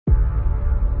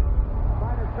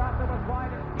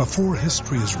Before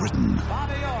history is written,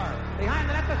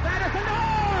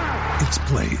 it's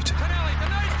played.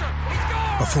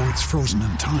 Before it's frozen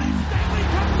in time,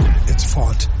 it's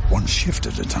fought one shift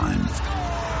at a time.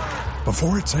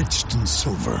 Before it's etched in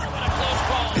silver,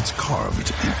 it's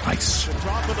carved in ice.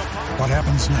 What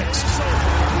happens next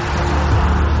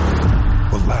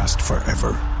will last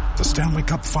forever. The Stanley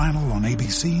Cup Final on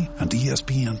ABC and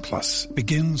ESPN Plus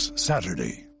begins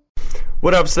Saturday.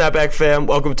 What up, Snapback fam?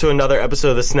 Welcome to another episode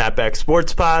of the Snapback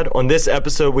Sports Pod. On this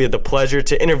episode, we had the pleasure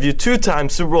to interview two-time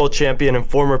Super Bowl champion and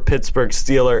former Pittsburgh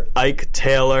Steeler Ike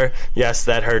Taylor. Yes,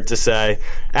 that hurt to say.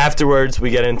 Afterwards, we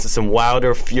get into some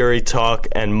Wilder Fury talk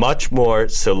and much more,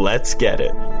 so let's get it.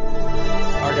 All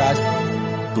right,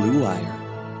 guys. Blue Wire.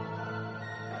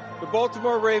 The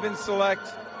Baltimore Ravens select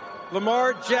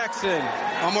Lamar Jackson.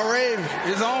 I'm a Raven.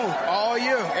 It's on all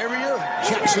year, every year.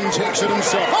 Jackson takes it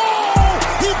himself. Oh!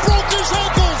 He broke his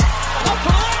ankles.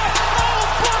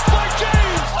 Blocked by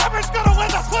James. Auburn's going to win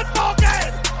the football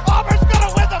game. Auburn's going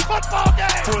to win the football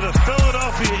game. For the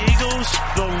Philadelphia Eagles,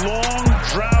 the long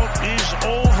drought is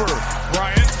over.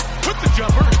 Bryant with the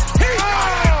jumper. He got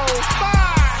it.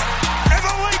 And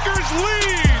the Lakers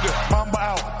lead. Mamba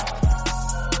out.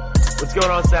 What's going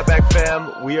on, Snapback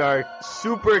fam? We are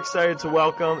super excited to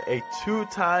welcome a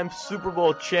two-time Super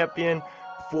Bowl champion,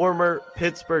 former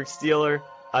Pittsburgh Steeler,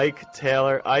 Ike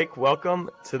Taylor. Ike, welcome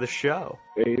to the show.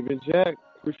 Hey, even Jack.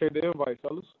 Appreciate the invite,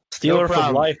 fellas. Steeler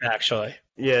for life, actually.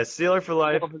 Yeah, Steeler for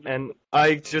life. And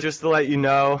Ike, just to let you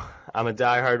know, I'm a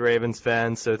diehard Ravens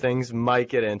fan, so things might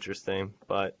get interesting,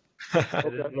 but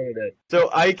So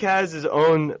Ike has his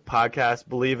own podcast,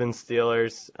 Believe in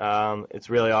Steelers. It's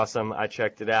really awesome. I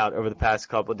checked it out over the past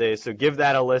couple of days, so give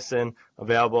that a listen.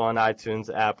 Available on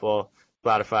iTunes, Apple,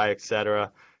 Spotify,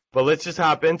 etc. But let's just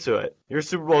hop into it. You're a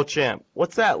Super Bowl champ.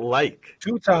 What's that like?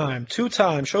 Two-time.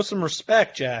 Show some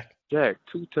respect, Jack. Jack,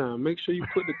 two-time. Make sure you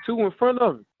put the two in front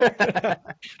of it.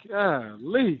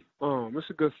 Golly. It's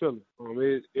a good feeling.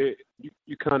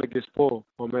 You kind of get spoiled.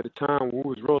 At the time when we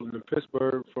was rolling in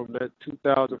Pittsburgh from that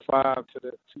 2005 to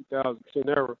that 2010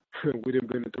 era, we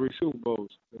didn't been to 3 Super Bowls.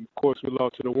 And of course, we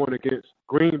lost to the one against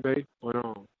Green Bay. But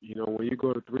when you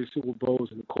go to 3 Super Bowls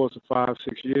in the course of 5-6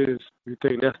 years, you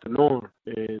think that's the norm.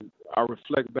 And I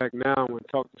reflect back now and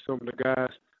talk to some of the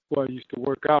guys who I used to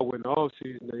work out with in the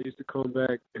offseason. They used to come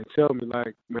back and tell me,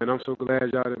 like, man, I'm so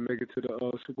glad y'all didn't make it to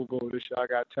the Super Bowl this year. I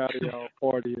got tired of y'all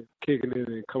partying, kicking it,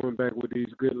 and coming back with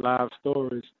these good live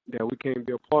stories that we can't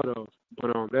be a part of.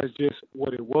 But that's just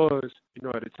what it was,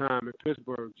 at the time in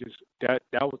Pittsburgh. Just that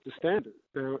was the standard.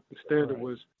 The standard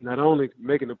was not only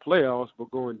making the playoffs, but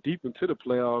going deep into the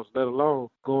playoffs, let alone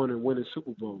going and winning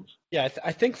Super Bowls. Yeah,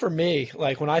 I think for me,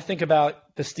 like when I think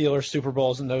about the Steelers Super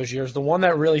Bowls in those years, the one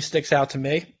that really sticks out to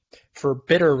me, for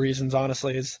bitter reasons,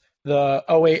 honestly, is the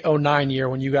 08-09 year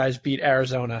when you guys beat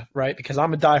Arizona, right? Because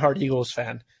I'm a diehard Eagles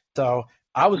fan. So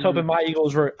I was hoping my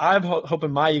Eagles were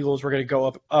going to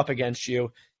go up against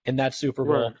you in that Super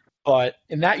Bowl. Right. But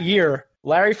in that year,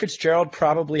 Larry Fitzgerald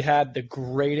probably had the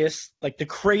greatest, like the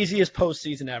craziest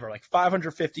postseason ever, like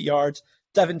 550 yards,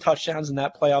 7 touchdowns in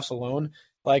that playoffs alone.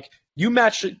 Like you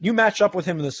match up with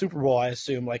him in the Super Bowl, I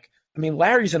assume. Like, I mean,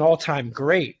 Larry's an all-time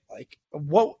great. Like,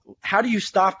 how do you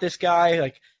stop this guy?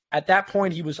 Like, at that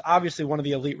point, he was obviously one of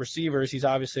the elite receivers. He's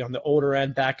obviously on the older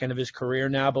end, back end of his career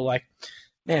now. But, like,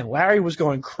 man, Larry was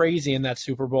going crazy in that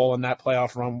Super Bowl and that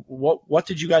playoff run. What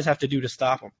did you guys have to do to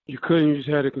stop him? You couldn't. You just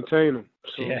had to contain him.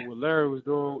 So yeah. What Larry was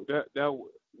doing,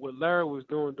 what Larry was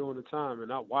doing during the time,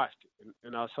 and I watched it,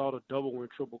 and I saw the double and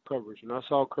triple coverage, and I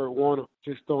saw Kurt Warner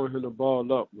just throwing him the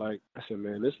ball up. Like, I said,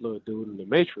 man, this little dude in the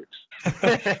Matrix.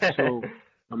 So,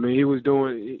 I mean, he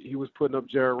was putting up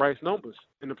Jerry Rice numbers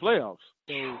in the playoffs.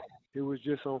 So he was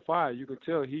just on fire. You can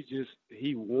tell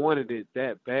he wanted it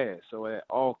that bad. So at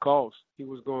all costs, he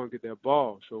was going to get that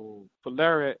ball. So for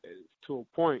Larry, to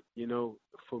a point,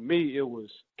 for me, it was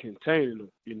containing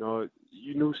him.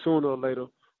 You knew sooner or later,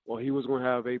 well, he was going to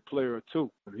have a player or two.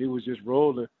 And he was just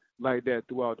rolling like that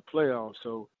throughout the playoffs.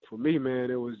 So for me, man,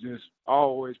 it was just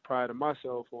always priding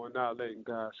myself on not letting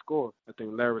guys score. I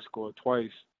think Larry scored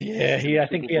twice. Yeah,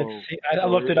 I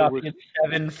looked it up. He had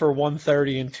 7 for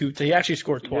 130 and 2. So he actually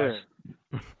scored twice.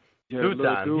 Yeah,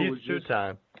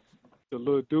 Two-time. The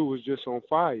little dude was just on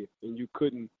fire, and you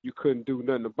couldn't do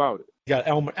nothing about it. You got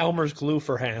Elmer's glue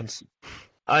for hands.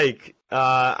 Ike,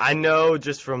 I know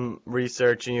just from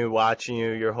researching you, watching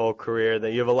you your whole career,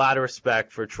 that you have a lot of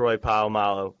respect for Troy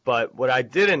Polamalu. But what I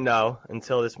didn't know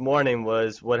until this morning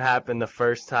was what happened the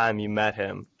first time you met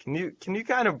him. Can you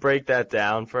kind of break that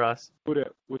down for us? Who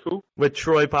that? With who? With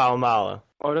Troy Polamalu.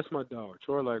 Oh, that's my dog.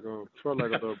 Troy like a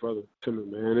little brother to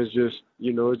me, man. It's just,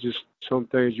 it's just some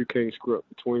things you can't screw up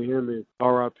between him and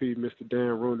R.I.P. Mr.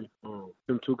 Dan Rooney.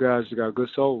 Them two guys just got good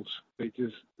souls.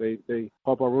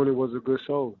 Papa Rooney was a good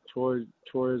soul. Troy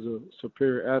is a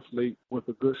superior athlete with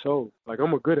a good soul. Like,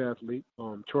 I'm a good athlete.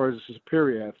 Troy is a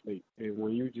superior athlete. And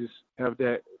when you just have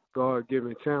that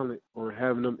God-given talent or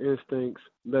having them instincts,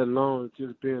 let alone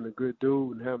just being a good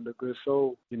dude and having a good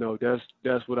soul,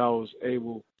 that's what I was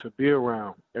able to be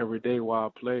around every day while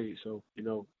I played. So,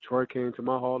 Troy came to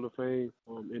my Hall of Fame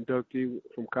inductee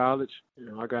from college.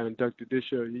 I got inducted this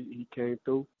year. He came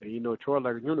through. And, Troy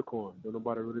like a unicorn. Don't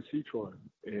nobody really see Troy.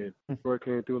 And Troy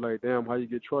came through like, damn, how you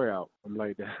get Troy out? I'm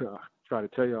like, try to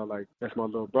tell y'all, like, that's my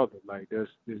little brother. Like, this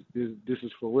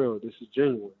is for real. This is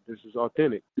genuine. This is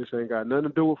authentic. This ain't got nothing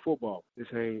to do with football. This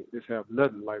have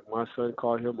nothing. Like, my son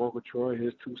called him Uncle Troy.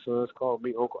 His two sons called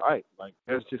me Uncle Ike. Like,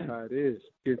 that's just how it is.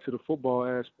 Into the football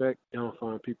aspect, you don't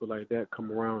find people like that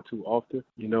come around too often,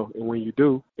 and when you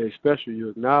do, especially you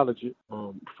acknowledge it.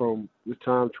 From the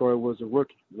time Troy was a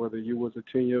rookie, whether you was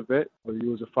a 10-year vet, whether you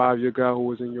was a 5-year guy who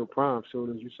was in your prime, as soon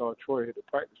as you saw Troy hit the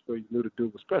practice field, you knew the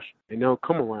dude was special. And they don't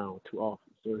come around too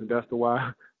often. So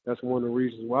that's one of the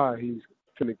reasons why he's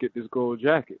finna get this gold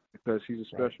jacket, because he's a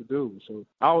special dude. So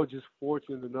I was just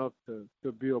fortunate enough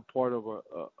to be a part of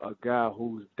a guy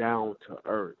who's down to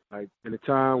earth. Like, in a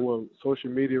time when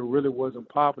social media really wasn't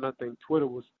popping, I think Twitter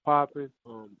was popping.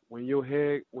 When your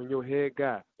head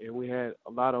guy, and we had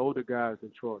a lot of older guys in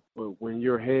Troy, but when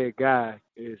your head guy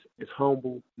is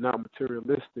humble, not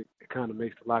materialistic, it kind of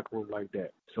makes the locker room like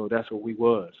that. So that's what we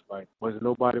was. Like, wasn't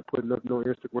nobody putting up no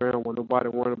Instagram, wasn't nobody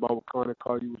worrying about what kind of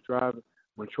car you was driving.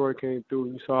 When Troy came through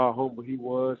and you saw how humble he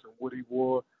was and what he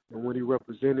wore and what he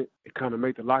represented, it kind of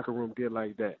made the locker room get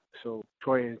like that. So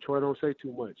Troy don't say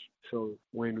too much. So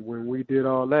when we did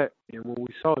all that and when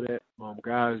we saw that,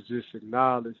 guys just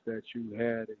acknowledged that you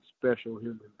had a special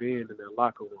human being in that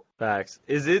locker room. Facts.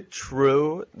 Is it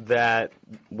true that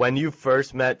when you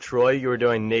first met Troy, you were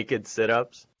doing naked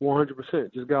sit-ups?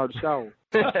 100%. Just got out of the shower.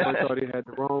 I thought he had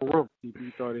the wrong room.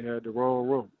 He thought he had the wrong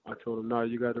room. I told him, no,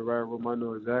 you got the right room. I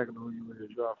know exactly who you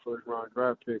is. You're our first-round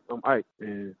draft pick. I'm Ike.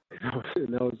 And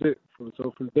that was it.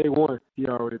 So from day one, he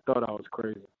already thought I was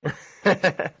crazy.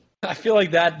 I feel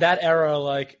like that era,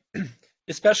 like,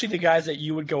 especially the guys that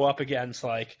you would go up against,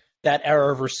 like, that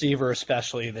era of receiver,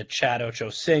 especially the Chad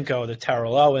Ochocinco, the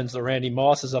Terrell Owens, the Randy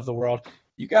Mosses of the world,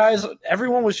 you guys,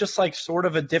 everyone was just, like, sort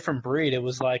of a different breed. It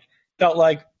was, like, felt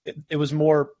like it was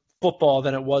more football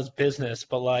than it was business.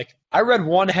 But, like, I read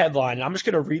one headline, and I'm just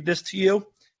going to read this to you,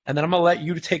 and then I'm going to let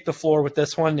you take the floor with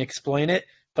this one and explain it.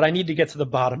 But I need to get to the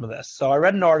bottom of this. So I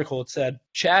read an article. It said,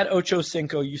 Chad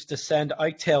Ochocinco used to send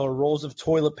Ike Taylor rolls of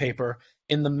toilet paper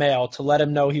in the mail to let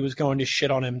him know he was going to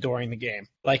shit on him during the game.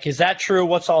 Like, is that true?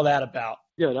 What's all that about?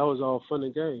 Yeah, that was all fun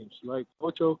and games. Like,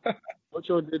 Ocho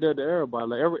did that to everybody.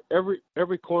 Like,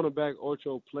 every cornerback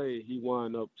Ocho played, he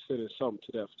wound up sending something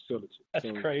to that facility.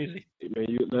 That's crazy. Man,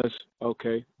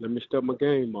 let me step my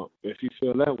game up. If you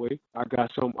feel that way, I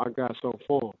got some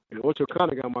for him. And Ocho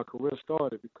kind of got my career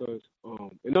started because,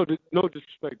 and no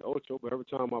disrespect to Ocho, but every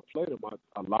time I played him,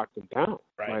 I locked him down.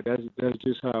 Right. Like, that's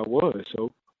just how it was.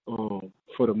 So,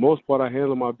 for the most part, I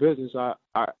handled my business. I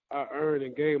earned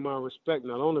and gained my respect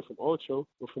not only from Ocho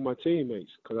but from my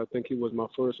teammates, because I think he was my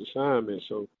first assignment.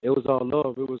 So it was all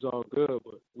love, it was all good,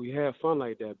 but we had fun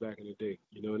like that back in the day.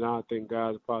 Now I think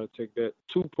guys probably take that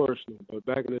too personal, but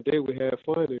back in the day we had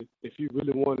fun. And if you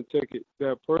really want to take it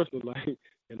that personal, like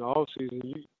in the off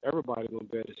season, everybody gonna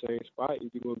be at the same spot.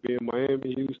 You're gonna be in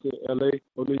Miami, Houston, LA,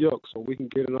 or New York. So we can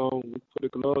get it on. We put the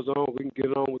gloves on. We can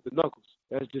get it on with the knuckles.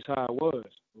 That's just how it was.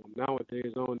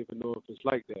 Nowadays, I don't even know if it's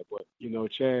like that. But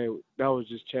Chad, that was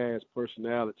just Chad's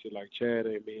personality. Like, Chad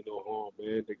ain't mean no harm,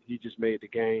 man. He just made the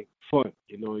game fun.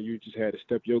 You just had to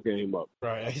step your game up.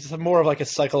 Right. It's more of like a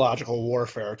psychological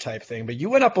warfare type thing. But you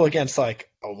went up against like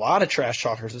a lot of trash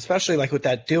talkers, especially like with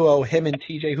that duo, him and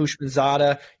TJ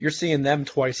Houshmandzadeh. You're seeing them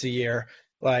twice a year.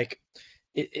 Like,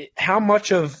 how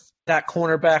much of that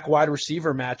cornerback wide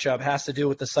receiver matchup has to do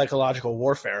with the psychological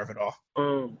warfare of it all?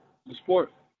 The sport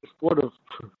of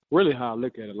really how I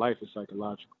look at it, life is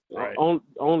psychological. Right.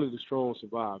 Only the strong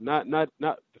survive, not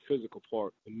the physical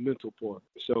part, the mental part.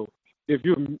 So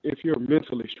you're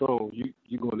mentally strong,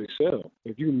 you're going to excel.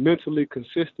 If you're mentally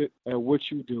consistent at what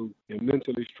you do and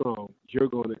mentally strong, you're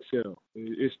going to excel.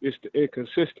 It's the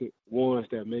inconsistent ones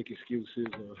that make excuses.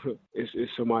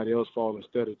 It's somebody else's fault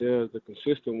instead of theirs. The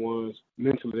consistent ones,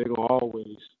 mentally, they're going to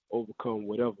always overcome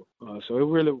whatever. So it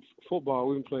really, football,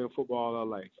 we've been playing football all our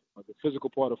life. The physical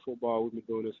part of football, we've been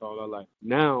doing this all our life.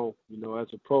 Now,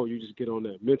 as a pro, you just get on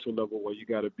that mental level where you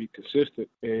got to be consistent,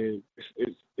 and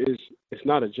it's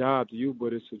not a job to you,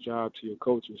 but it's a job to your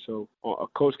coaches. So a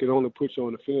coach can only put you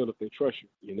on the field if they trust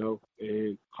you,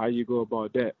 and how you go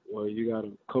about that? Well, you got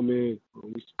to come in.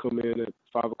 We used to come in at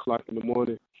 5 o'clock in the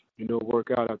morning,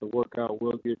 workout after workout.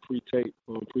 We'll get pre-tape.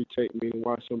 Pre-tape meaning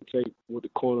watch some tape with the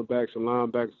cornerbacks and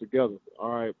linebackers together. All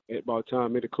right, at about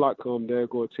time 8 o'clock come, there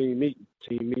go a team meeting.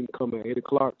 Team meeting come at 8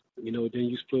 o'clock. Then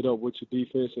you split up with your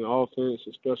defense and offense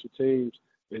and special teams.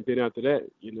 And then after that,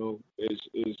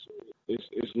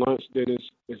 it's lunch. Then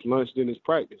it's lunch. Then it's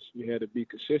practice. You had to be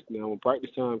consistent. Now, when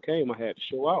practice time came, I had to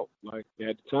show out. Like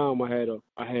at the time, I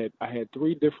had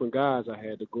 3 different guys I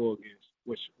had to go against,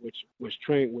 which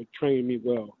trained me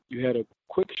well. You had a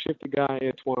quick shifty guy,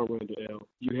 Antoine Randall.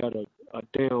 You had a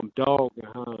damn dog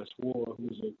behind Swore,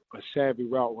 who's a savvy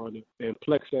route runner, and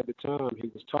Plex at the time, he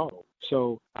was tall.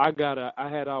 So I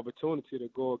had opportunity to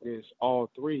go against all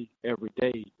 3 every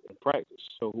day in practice.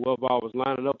 So whoever I was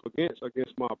lining up against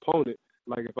my opponent,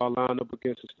 like if I line up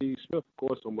against a Steve Smith, of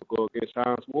course I'm gonna go against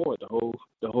Hines Ward the whole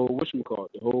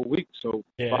week. So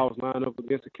if I was lining up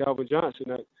against a Calvin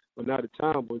Johnson, but not at the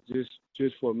time, but just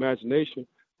for imagination,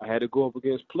 I had to go up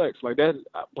against Plex like that.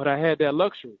 But I had that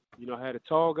luxury. I had a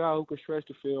tall guy who could stretch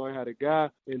the field. I had a guy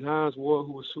in Hines Ward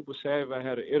who was super savvy. I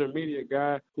had an intermediate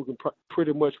guy who can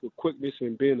pretty much with quickness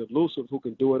and being elusive, who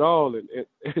can do it all, and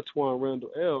Antoine Randall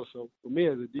L. So for me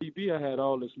as a DB, I had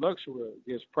all this luxury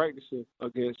against practicing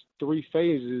against 3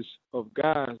 phases of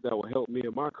guys that would help me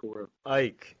in my career.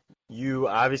 Ike, you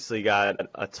obviously got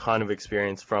a ton of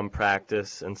experience from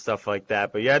practice and stuff like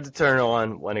that, but you had to turn it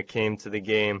on when it came to the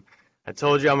game. I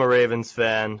told you I'm a Ravens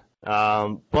fan,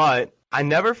 but I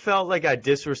never felt like I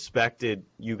disrespected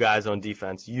you guys on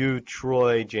defense. You,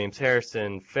 Troy, James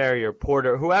Harrison, Ferrier,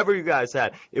 Porter, whoever you guys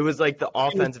had. It was like the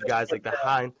offensive guys, like the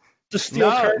Hines.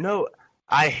 No,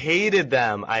 I hated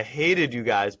them. I hated you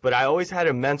guys, but I always had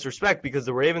immense respect because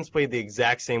the Ravens played the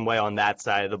exact same way on that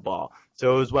side of the ball.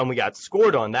 So it was when we got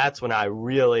scored on, that's when I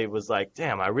really was like,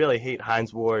 damn, I really hate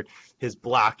Hines Ward, his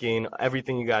blocking,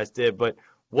 everything you guys did. But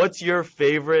what's your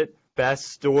favorite, best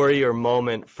story or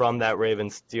moment from that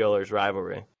Ravens-Steelers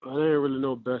rivalry? I didn't really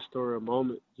know best story or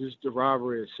moment. Just the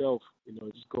rivalry itself.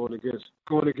 Just going against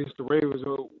the Ravens.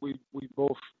 We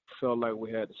both felt like we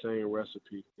had the same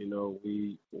recipe.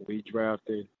 We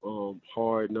drafted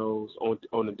hard-nosed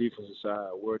on the defensive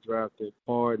side. We're drafting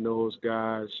hard-nosed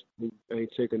guys who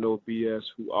ain't taking no BS,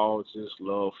 who all just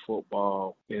love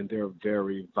football, and they're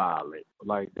very violent.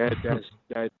 Like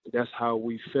that's how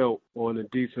we felt on the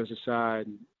defensive side.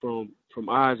 From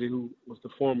Ozzie, who was the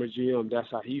former GM,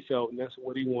 that's how he felt, and that's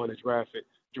what he wanted to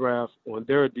draft on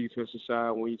their defensive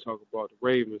side. When you talk about the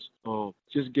Ravens,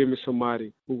 just give me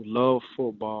somebody who loves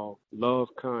football,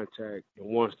 loves contact, and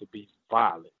wants to be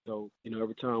violent. So,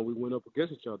 every time we went up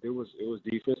against each other, it was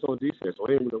defense on defense. So I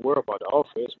didn't really worry about the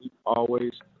offense. We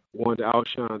always wanted to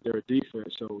outshine their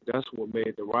defense. So that's what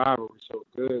made the rivalry so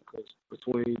good, because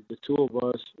between the two of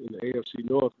us in the AFC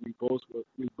North, we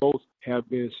both have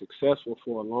been successful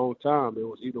for a long time. It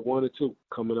was either one or two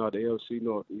coming out of the AFC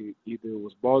North. Either it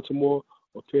was Baltimore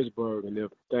or Pittsburgh, and if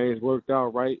things worked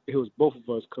out right, it was both of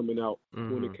us coming out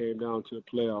when it came down to the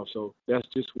playoffs. So that's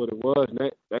just what it was, and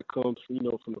that comes,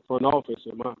 from the front office.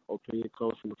 In my opinion,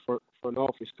 comes from the front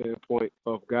office standpoint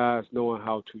of guys knowing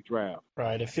how to draft.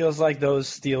 Right. It feels like those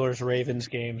Steelers-Ravens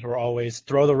games were always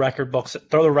throw the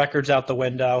records out the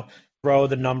window, throw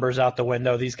the numbers out the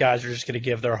window. These guys are just going to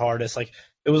give their hardest. Like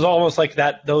it was almost like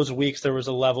that. Those weeks there was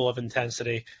a level of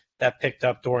intensity that picked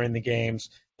up during the games.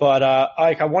 But,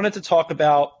 Ike, I wanted to talk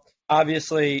about,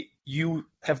 obviously, you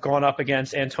have gone up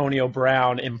against Antonio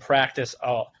Brown in practice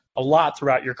a lot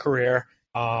throughout your career.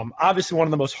 Obviously, one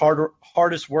of the most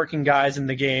hardest working guys in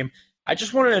the game. I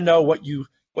just wanted to know what you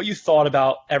thought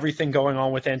about everything going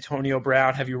on with Antonio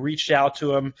Brown. Have you reached out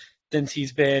to him since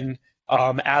he's been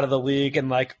out of the league?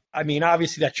 And,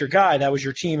 obviously, that's your guy. That was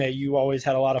your teammate. You always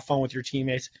had a lot of fun with your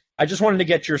teammates. I just wanted to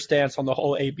get your stance on the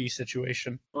whole AB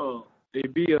situation.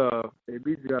 AB's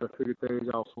got to figure things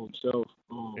out for himself.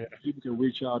 People can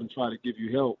reach out and try to give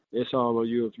you help. It's all on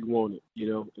you if you want it,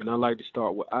 And I like to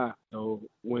start with I. So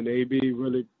when AB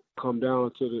really come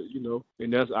down to the,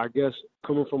 and that's, I guess,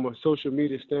 coming from a social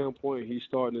media standpoint, he's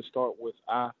starting to start with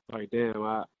I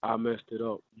messed it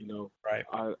up, Right.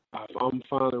 I'm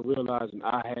finally realizing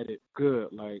I had it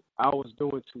good. Like, I was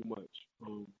doing too much.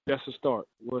 That's a start.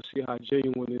 We'll see how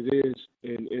genuine it is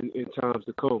in times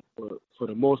to come. But for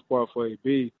the most part, for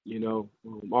AB,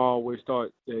 I always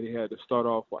thought that he had to start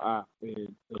off with I.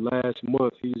 And the last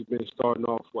month, he's been starting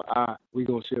off with I. We're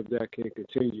going to see if that can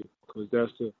continue, because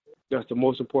that's the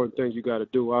most important thing you got to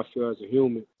do, I feel, as a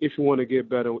human. If you want to get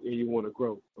better and you want to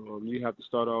grow, you have to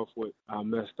start off with, I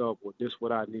messed up, with this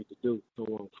what I need to do. So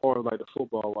as far as like the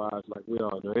football-wise, like we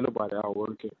all know, ain't nobody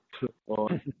outworking or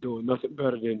doing nothing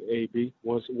better than AB.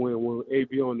 When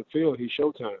AB on the field, he's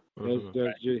showtime. That's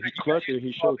just, he's clutching,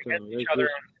 he's showtime. That's each other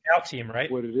on the scout team,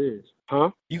 right? what it is.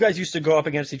 Huh? You guys used to go up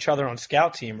against each other on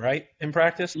scout team, right, in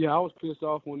practice? Yeah, I was pissed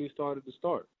off when he started to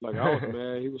start. Like, I was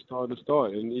mad he was starting to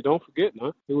start. And you don't forget,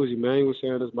 it was Emmanuel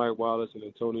Sanders, Mike Wallace, and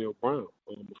Antonio Brown.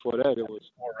 Before that, it was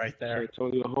right there.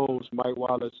 Antonio Holmes, Mike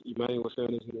Wallace, Emmanuel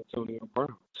Sanders, and Antonio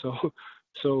Brown.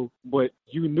 So, but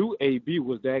you knew AB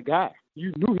was that guy.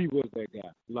 You knew he was that guy.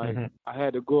 Like, I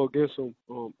had to go against him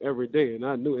every day, and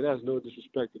I knew it. That's no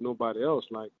disrespect to nobody else.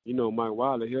 Like, Mike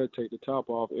Wilder, he'll take the top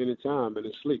off any time in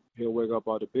his sleep. He'll wake up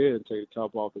out of bed and take the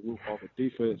top off the roof off of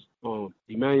defense.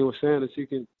 Emmanuel Sanders, he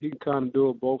can kind of do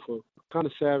it both. Kind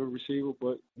of savvy receiver,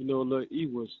 but look, he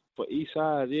was for each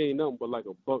size. He ain't nothing but like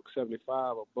 $175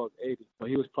 or $180. But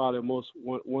he was probably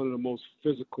one of the most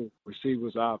physical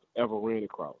receivers I've ever ran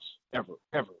across, ever.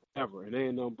 And they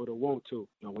ain't nothing but a want to.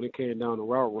 Now, when it came down to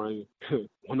route running, wasn't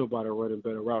nobody running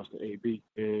better routes than AB,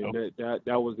 and that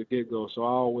was the get go. So I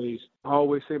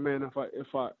always say, man, if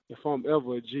I'm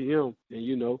ever a GM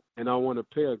and I want to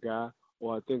pay a guy,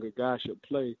 or I think a guy should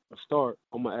play a start,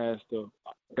 I'm gonna ask the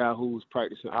guy who's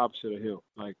practicing opposite of him.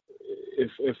 Like,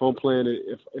 if I'm playing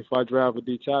it, if I drive a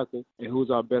D tackle, and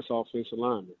who's our best offensive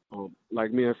lineman?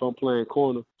 Like me, if I'm playing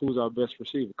corner, who's our best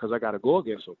receiver? Because I got to go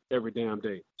against them every damn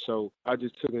day. So I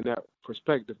just took in that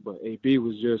perspective. But AB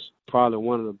was just probably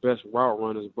one of the best route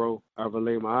runners, bro, I ever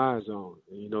laid my eyes on.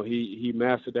 And, he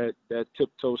mastered that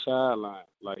tiptoe sideline.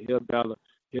 Like, he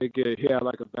had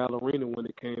like a ballerina when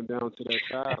it came down to that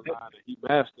sideline, and he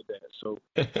mastered that. So,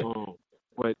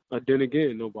 but then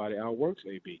again, nobody outworks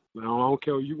AB. Now, I don't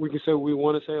care. We can say what we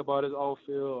want to say about his off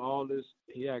field, all this.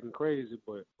 He acting crazy,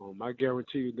 but I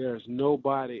guarantee you, there's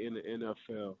nobody in the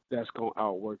NFL that's gonna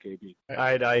outwork AB. All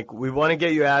right, Ike. We want to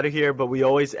get you out of here, but we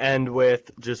always end with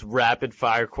just rapid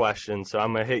fire questions. So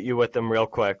I'm gonna hit you with them real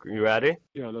quick. You ready?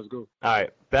 Yeah, let's go. All right.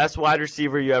 Best wide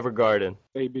receiver you ever guarded?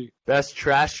 AB. Best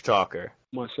trash talker?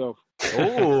 Myself.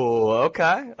 Oh,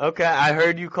 okay. I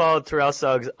heard you call Terrell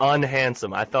Suggs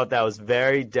unhandsome. I thought that was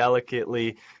very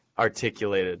delicately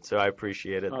articulated, so I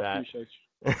appreciated that. I appreciate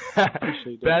you.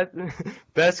 Appreciate that.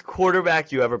 Best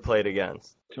quarterback you ever played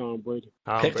against? Tom Brady.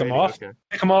 Picked him off? Okay.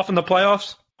 Pick him off in the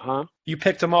playoffs? Huh? You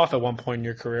picked him off at one point in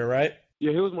your career, right?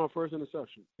 Yeah, he was my first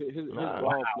interception. His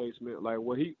ball placement, like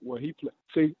what he played.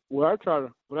 See, what I try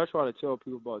to tell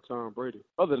people about Tom Brady,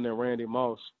 other than Randy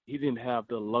Moss, he didn't have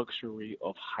the luxury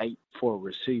of height for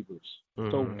receivers.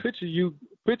 So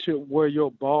picture where your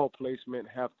ball placement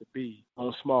have to be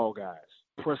on small guys.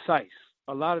 Precise.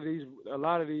 A lot of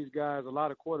these guys, a lot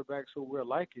of quarterbacks who we're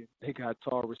liking, they got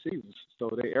tall receivers. So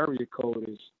their area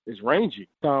code is rangy.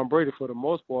 Tom Brady, for the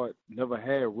most part, never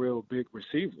had real big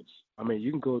receivers. I mean,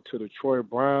 you can go to the Troy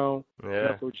Brown,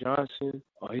 Michael Johnson.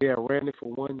 He had Randy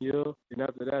for 1 year. And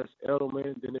after that, it's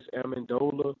Edelman. Then it's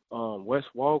Amendola, Wes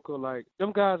Walker. Like,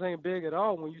 them guys ain't big at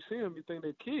all. When you see them, you think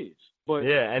they're kids. But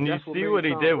yeah, and you see what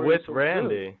he did with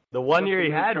Randy. The 1 year he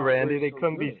had Randy, they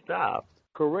couldn't be stopped.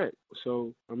 Correct.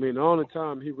 So, I mean, the only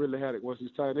time he really had it was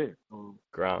his tight end,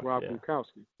 Rob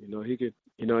Gronkowski. He could,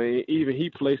 even he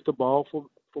placed the ball for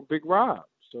Big Rob.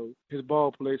 So his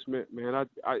ball placement, man,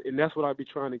 and that's what I be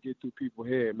trying to get through people's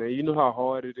head, man. You know how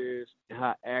hard it is and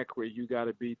how accurate you got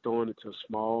to be throwing it to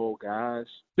small guys.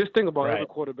 Just think about every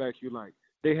quarterback you like.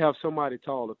 They have somebody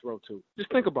tall to throw to.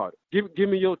 Just think about it. Give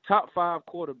me your top 5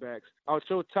 quarterbacks. Out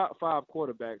your top 5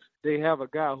 quarterbacks, they have a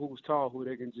guy who's tall who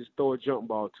they can just throw a jump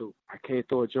ball to. I can't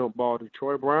throw a jump ball to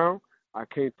Troy Brown. I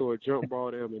can't throw a jump ball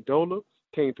to Amendola.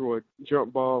 Can't throw a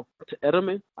jump ball to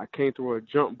Edelman. I can't throw a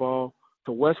jump ball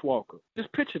to Wes Walker.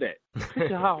 Just picture that.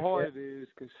 Picture how hard it is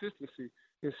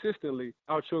consistently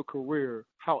out your career,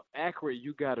 how accurate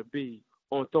you got to be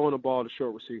on throwing the ball to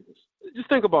short receivers. Just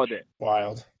think about that.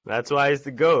 Wild. That's why he's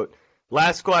the GOAT.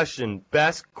 Last question.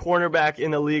 Best cornerback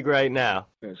in the league right now?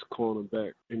 Best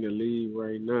cornerback in the league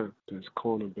right now. Best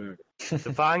cornerback.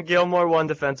 Stephon Gilmore won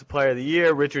Defensive Player of the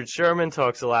Year. Richard Sherman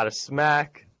talks a lot of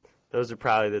smack. Those are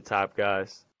probably the top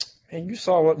guys. And you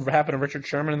saw what happened to Richard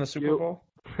Sherman in the Super Bowl?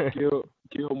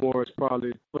 Gilmore is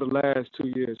probably, for the last 2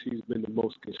 years, he's been the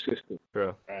most consistent.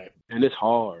 True. Right. And it's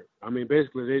hard. I mean,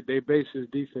 basically, they base his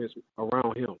defense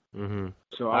around him. Mm-hmm.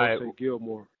 So I would say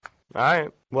Gilmore. All right.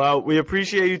 Well, we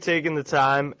appreciate you taking the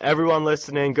time. Everyone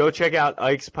listening, go check out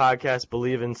Ike's podcast,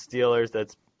 Believe in Steelers.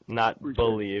 That's not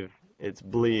believe. It's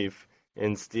believe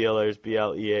in Steelers,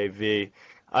 BLEAV.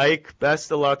 Ike,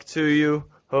 best of luck to you.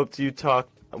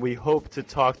 We hope to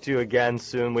talk to you again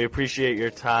soon. We appreciate your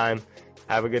time.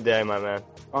 Have a good day, my man.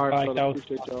 All right,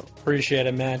 appreciate y'all. Appreciate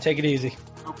it, man. Take it easy.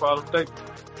 No problem. Thank you.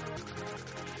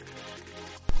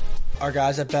 Our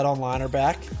guys at Bet Online are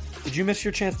back. Did you miss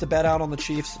your chance to bet out on the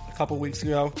Chiefs a couple weeks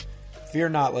ago? Fear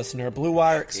not, listener. Blue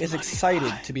Wire is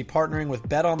excited to be partnering with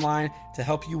Bet Online to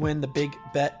help you win the big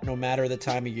bet no matter the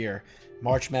time of year.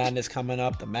 March Madness coming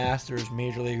up, the Masters,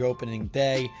 Major League Opening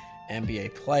Day,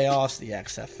 NBA playoffs, the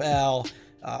XFL.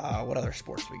 What other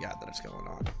sports we got that is going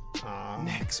on?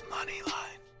 Next money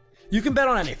line. You can bet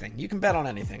on anything.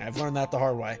 I've learned that the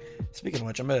hard way. Speaking of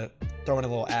which, I'm going to throw in a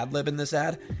little ad lib in this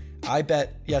ad. I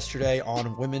bet yesterday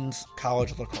on women's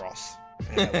college lacrosse.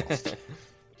 And I lost.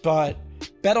 But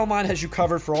BetOnline has you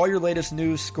covered for all your latest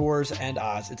news, scores, and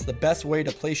odds. It's the best way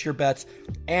to place your bets,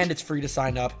 and it's free to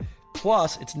sign up.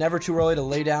 Plus, it's never too early to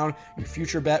lay down your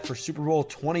future bet for Super Bowl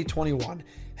 2021.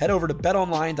 Head over to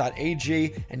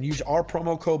betonline.ag and use our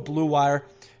promo code BlueWire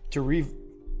to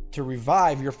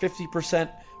revive your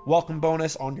 50% welcome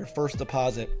bonus on your first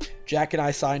deposit. Jack and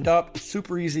I signed up. It's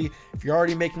super easy. If you're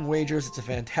already making wagers, it's a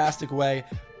fantastic way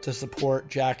to support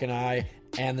Jack and I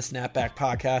and the Snapback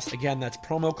Podcast. Again, that's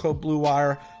promo code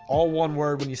BlueWire, all one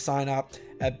word when you sign up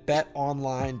at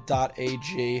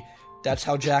betonline.ag. That's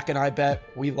how Jack and I bet.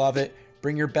 We love it.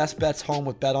 Bring your best bets home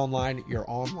with BetOnline, your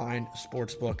online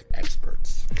sportsbook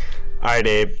experts. All right,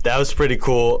 Abe, that was pretty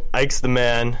cool. Ike's the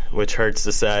man, which hurts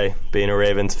to say, being a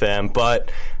Ravens fan,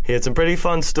 but he had some pretty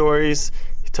fun stories.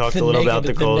 He talked a little about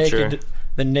the culture.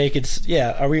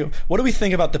 What do we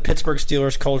think about the Pittsburgh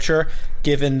Steelers culture,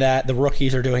 given that the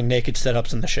rookies are doing naked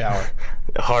sit-ups in the shower?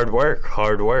 Hard work.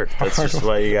 That's just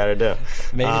what you got to do.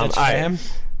 Maybe that's fam.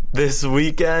 This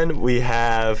weekend we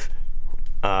have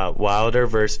Wilder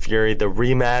versus Fury, the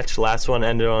rematch. Last one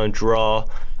ended on a draw.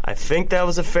 I think that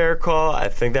was a fair call. I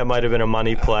think that might have been a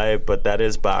money play, but that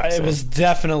is boxing. It was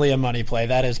definitely a money play.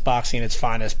 That is boxing at its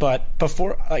finest. But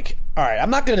before, all right,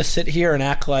 I'm not going to sit here and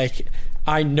act like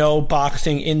I know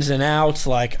boxing ins and outs.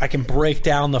 Like, I can break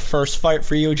down the first fight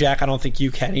for you, Jack. I don't think you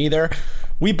can either.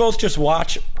 We both just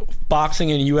watch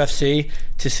boxing and UFC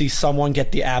to see someone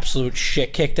get the absolute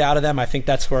shit kicked out of them. I think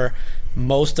that's where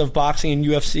most of boxing and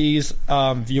UFC's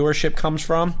viewership comes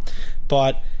from.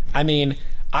 But, I mean,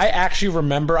 I actually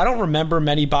remember, I don't remember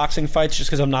many boxing fights just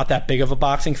because I'm not that big of a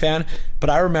boxing fan, but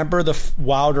I remember the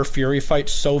Wilder-Fury fight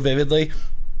so vividly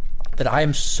that I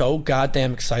am so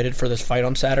goddamn excited for this fight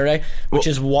on Saturday, which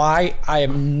is why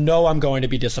I'm going to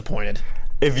be disappointed.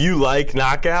 If you like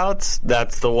knockouts,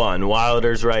 that's the one.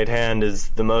 Wilder's right hand is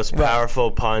the most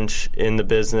powerful punch in the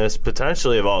business,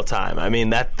 potentially of all time. I mean,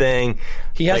 that thing.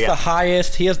 He has the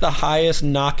highest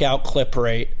knockout clip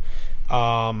rate.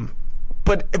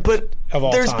 But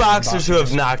there's boxers who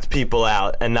have knocked people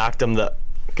out and knocked them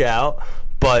out,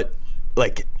 but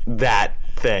like that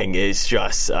thing is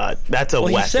just that's a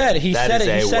weapon. He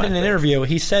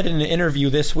said in an interview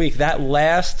this week that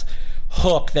last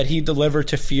hook that he delivered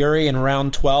to Fury in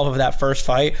round 12 of that first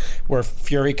fight, where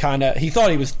Fury he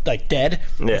thought he was like dead.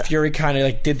 Yeah. Fury kind of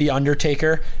like did the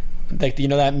Undertaker, like, you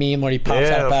know that meme where he pops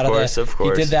out of the... Of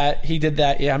course. He did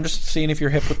that. Yeah, I'm just seeing if you're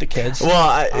hip with the kids.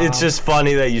 Well, it's just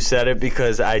funny that you said it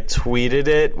because I tweeted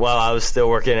it while I was still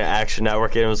working at Action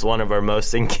Network, and it was one of our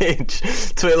most engaged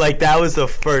tweets. Like, that was the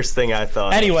first thing I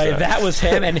thought. Anyway, that was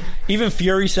him, and even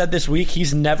Fury said this week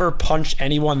he's never punched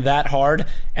anyone that hard,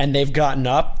 and they've gotten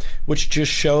up, which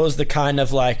just shows the kind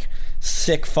of, like,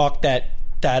 sick fuck that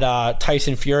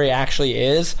Tyson Fury actually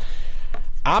is.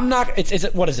 I'm not.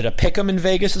 What is it? A pick'em in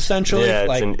Vegas, essentially? Yeah,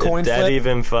 like it's coin a dead flip?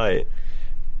 Even fight.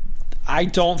 I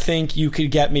don't think you could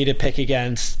get me to pick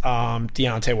against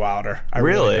Deontay Wilder. I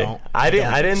really don't. I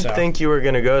didn't think you were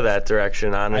going to go that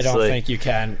direction, honestly. I don't think you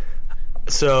can.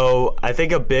 So I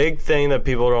think a big thing that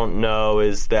people don't know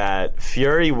is that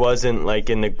Fury wasn't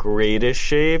like in the greatest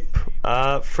shape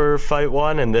for fight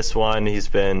one, and this one he's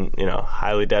been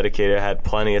highly dedicated, had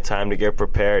plenty of time to get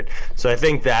prepared. So I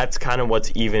think that's kind of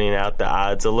what's evening out the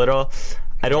odds a little.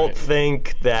 I don't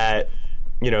think that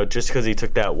just because he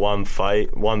took that one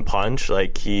punch,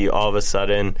 like he all of a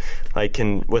sudden like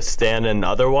can withstand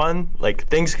another one. Like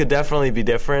things could definitely be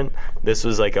different. This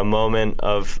was like a moment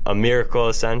of a miracle,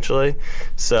 essentially.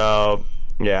 So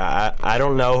Yeah, I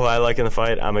don't know who I like in the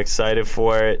fight. I'm excited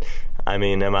for it. I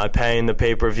mean, am I paying the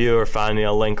pay-per-view or finding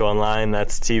a link online?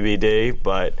 That's TBD,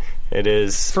 but it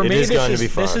is going to be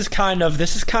fun. This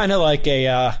is kind of like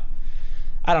a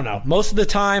I don't know. Most of the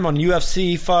time on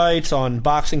UFC fights, on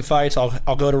boxing fights,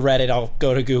 I'll go to Reddit, I'll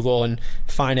go to Google and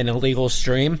find an illegal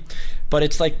stream. But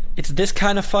it's this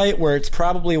kind of fight where it's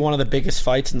probably one of the biggest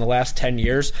fights in the last 10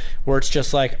 years where it's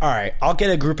just like, all right, I'll get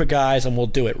a group of guys and we'll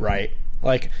do it right.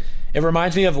 Like, it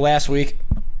reminds me of last week.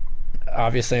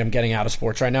 Obviously, I'm getting out of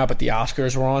sports right now, but the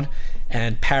Oscars were on,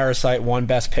 and Parasite won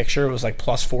Best Picture. It was like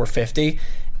plus 450,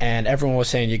 and everyone was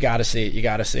saying, you got to see it, you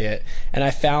got to see it. And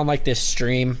I found like this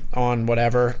stream on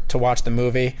whatever to watch the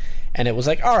movie, and it was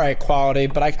like, all right, quality,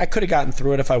 but I could have gotten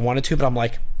through it if I wanted to, but I'm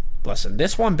like, listen,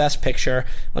 this won Best Picture.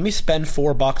 Let me spend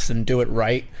 $4 and do it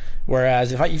right.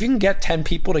 Whereas if you can get 10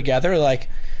 people together, like,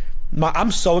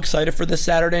 I'm so excited for this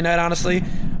Saturday night, honestly.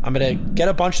 I'm going to get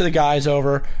a bunch of the guys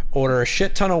over, order a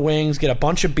shit ton of wings, get a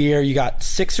bunch of beer. You got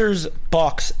Sixers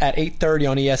Bucks at 8:30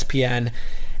 on ESPN.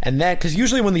 And then, because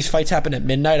usually when these fights happen at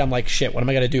midnight, I'm like, shit, what am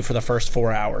I going to do for the first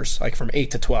 4 hours? Like from 8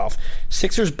 to 12.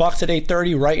 Sixers Bucks at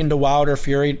 8:30, right into Wilder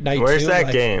Fury night 2. Where's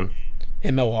that game?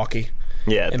 In Milwaukee.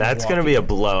 Yeah, that's going to be a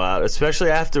blowout, especially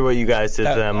after what you guys did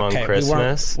to them on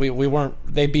Christmas. We weren't.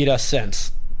 They beat us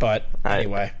since, but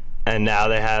anyway. And now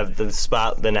they have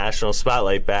the national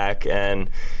spotlight back, and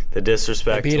the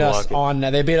disrespect. They beat us on.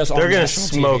 They're going to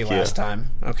smoke TV last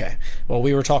time. Okay. Well,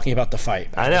 we were talking about the fight.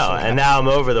 I know, and now I'm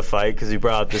over the fight because you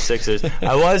brought up the Sixers.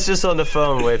 I was just on the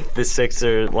phone with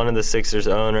one of the Sixers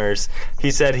owners. He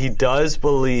said he does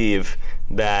believe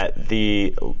that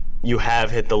you have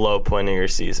hit the low point of your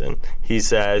season. He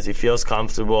says he feels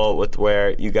comfortable with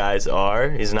where you guys are.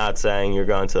 He's not saying you're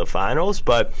going to the finals,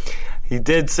 but he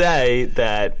did say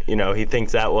that, he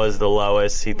thinks that was the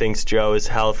lowest. He thinks Joe is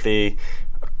healthy,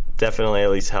 definitely at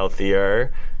least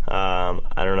healthier. I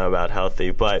don't know about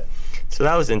healthy, but so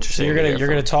that was interesting. So you're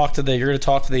gonna talk to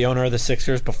the owner of the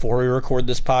Sixers before we record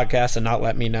this podcast and not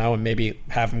let me know and maybe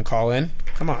have him call in?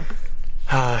 Come on.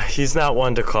 He's not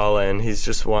one to call in. He's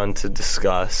just one to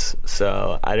discuss.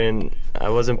 So I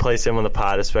wasn't placing him on the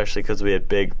pod, especially because we had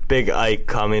Big Ike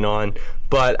coming on.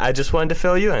 But I just wanted to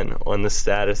fill you in on the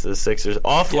status of the Sixers.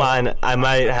 Offline, yeah. I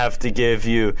might have to give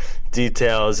you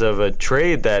details of a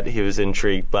trade that he was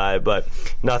intrigued by, but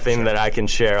nothing that I can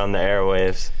share on the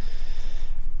airwaves.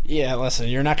 Yeah, listen,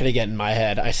 you're not going to get in my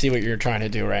head. I see what you're trying to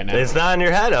do right now. It's not in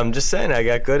your head. I'm just saying I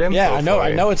got good info. Yeah, I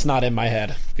know it's not in my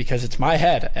head because it's my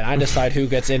head, and I decide who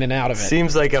gets in and out of it.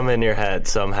 Seems like I'm in your head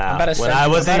somehow. I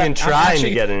wasn't even trying to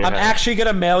get in your head. I'm actually going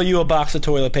to mail you a box of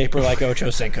toilet paper like Ocho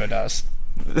Cinco does.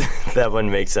 That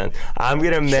wouldn't make sense. I'm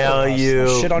going to mail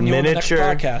you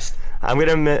miniature. I'm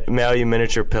going to mail you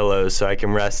miniature pillows so I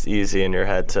can rest easy in your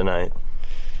head tonight.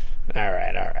 All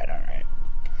right.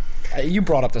 You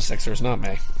brought up the Sixers, not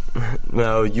me.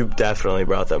 No, you definitely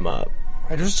brought them up.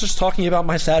 I was just talking about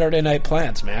my Saturday night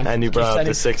plans, man. And you brought up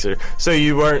the Sixers. So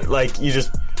you weren't you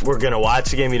just were going to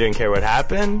watch the game, you didn't care what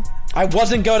happened? I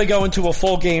wasn't going to go into a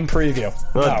full game preview.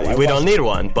 Well, we don't need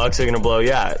one. Bucks are going to blow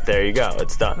you out. There you go.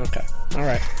 It's done. Okay. All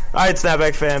right,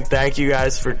 Snapback fam. Thank you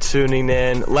guys for tuning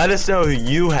in. Let us know who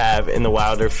you have in the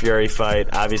Wilder Fury fight.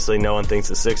 Obviously, no one thinks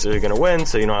the Sixers are going to win,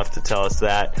 so you don't have to tell us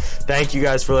that. Thank you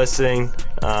guys for listening.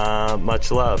 Much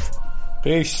love.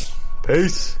 Peace.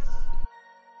 Peace.